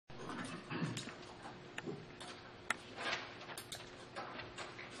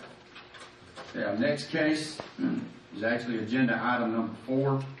Okay, our next case is actually agenda item number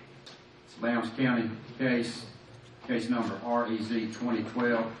 4. It's Lowndes County case number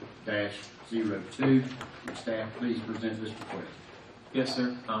REZ-2012-02. Would staff please present this request? Yes,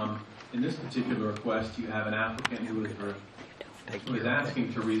 sir. In this particular request, you have an applicant who is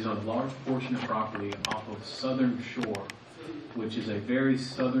asking to rezone a large portion of property off of Southern Shore, which is a very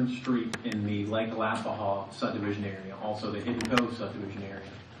southern street in the Lake Alapaha subdivision area, also the Hidden Cove subdivision area.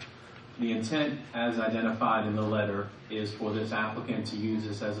 The intent, as identified in the letter, is for this applicant to use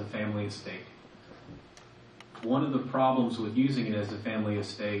this as a family estate. One of the problems with using it as a family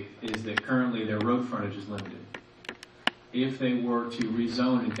estate is that currently their road frontage is limited. If they were to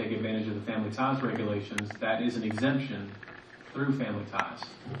rezone and take advantage of the family ties regulations, that is an exemption through family ties.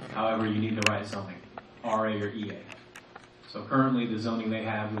 However, you need the right zoning, RA or EA. So currently the zoning they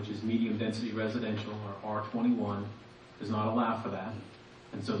have, which is medium density residential or R21, does not allow for that.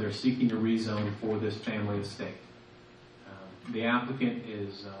 And so they're seeking to rezone for this family estate. The applicant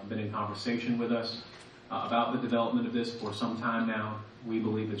has been in conversation with us about the development of this for some time now. We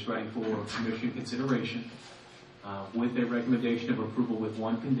believe it's ready for commission consideration with a recommendation of approval with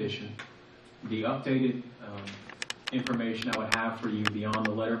one condition. The updated information I would have for you beyond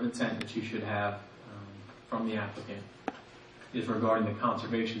the letter of intent that you should have from the applicant is regarding the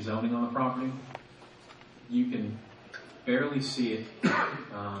conservation zoning on the property. You can barely see it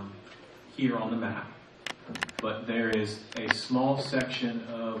here on the map, but there is a small section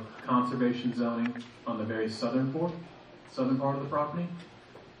of conservation zoning on the very southern part of the property,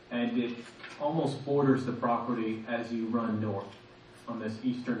 and it almost borders the property as you run north on this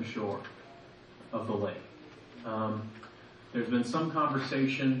eastern shore of the lake. There's been some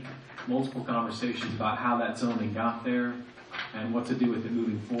conversation, multiple conversations about how that zoning got there and what to do with it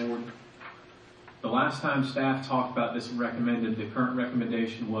moving forward. The last time staff talked about this and recommended, the current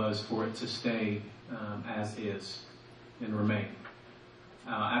recommendation was for it to stay as is and remain.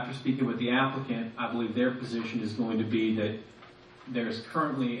 After speaking with the applicant, I believe their position is going to be that there's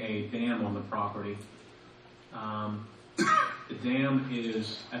currently a dam on the property. The dam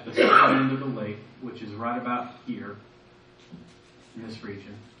is at the southern end of the lake, which is right about here in this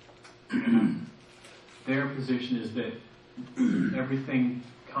region. Their position is that everything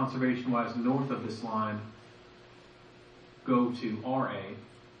conservation-wise north of this line go to RA,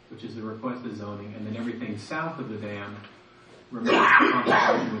 which is the requested zoning, and then everything south of the dam remains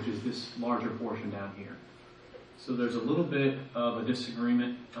conservation, which is this larger portion down here. So there's a little bit of a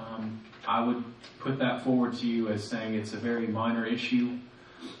disagreement. I would put that forward to you as saying it's a very minor issue,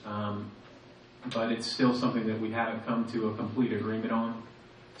 but it's still something that we haven't come to a complete agreement on.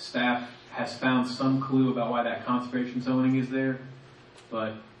 Staff has found some clue about why that conservation zoning is there,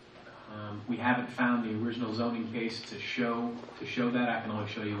 but we haven't found the original zoning case to show that. I can only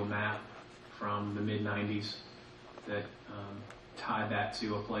show you a map from the mid-90s that tied that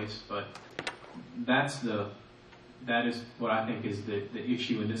to a place, but that is what I think is the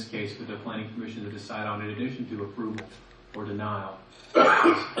issue in this case for the Planning Commission to decide on, in addition to approval or denial,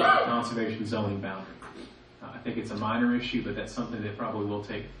 conservation zoning boundary. I think it's a minor issue, but that's something that probably will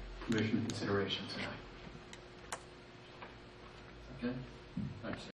take Commission consideration tonight. Okay. Thanks, sir.